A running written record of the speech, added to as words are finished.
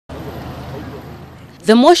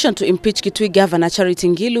The motion to impeach Kitui Governor Charity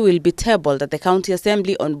Ngilu will be tabled at the County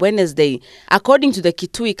Assembly on Wednesday. According to the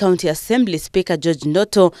Kitui County Assembly Speaker George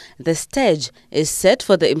Noto, the stage is set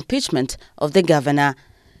for the impeachment of the governor.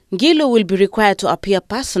 Ngilu will be required to appear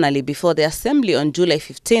personally before the Assembly on July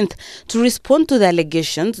 15th to respond to the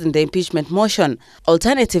allegations in the impeachment motion.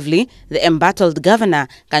 Alternatively, the embattled governor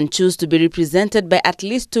can choose to be represented by at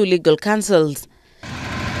least 2 legal counsels.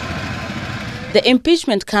 The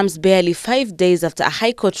impeachment comes barely 5 days after a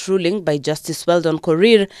High Court ruling by Justice Weldon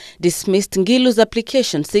Korir dismissed Ngilu's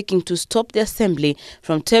application seeking to stop the Assembly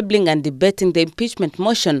from tabling and debating the impeachment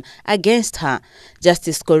motion against her.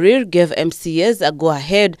 Justice Korir gave MCAs a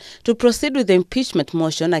go-ahead to proceed with the impeachment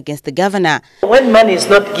motion against the governor. When money is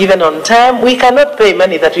not given on time, we cannot pay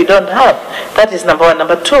money that we don't have. That is number one.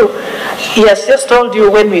 Number two, he has just told you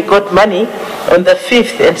when we got money on the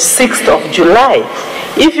 5th and 6th of July.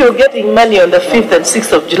 If you're getting money on the 5th and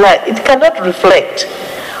 6th of July, it cannot reflect.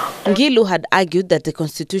 Ngilu had argued that the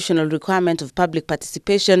constitutional requirement of public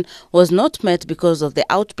participation was not met because of the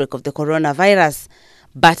outbreak of the coronavirus.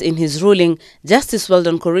 But in his ruling, Justice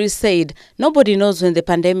Weldon Korir said nobody knows when the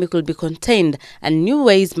pandemic will be contained and new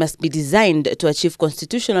ways must be designed to achieve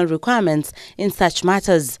constitutional requirements in such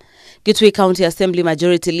matters. Kitui County Assembly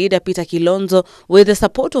Majority Leader Peter Kilonzo, with the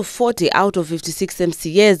support of 40 out of 56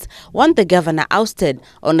 MCAs, want the governor ousted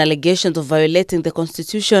on allegations of violating the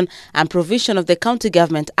Constitution and provision of the County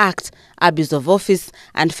Government Act, abuse of office,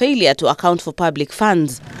 and failure to account for public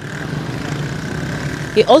funds.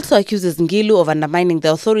 He also accuses Ngilu of undermining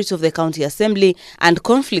the authority of the County Assembly and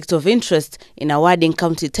conflict of interest in awarding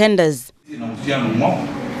county tenders.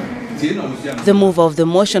 The mover of the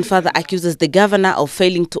motion further accuses the governor of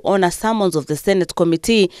failing to honor summons of the Senate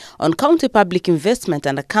Committee on County Public Investment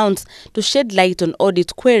and Accounts to shed light on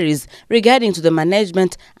audit queries regarding to the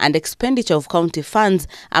management and expenditure of county funds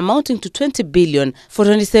amounting to 20 billion for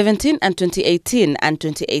 2017 and 2018 and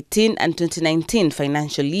 2018 and 2019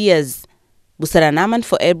 financial years. Busara Naman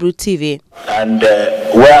for Ebru TV. And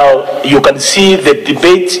well, you can see the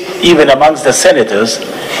debate even amongst the senators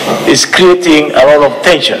is creating a lot of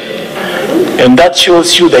tension. And that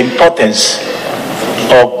shows you the importance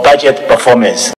of budget performance.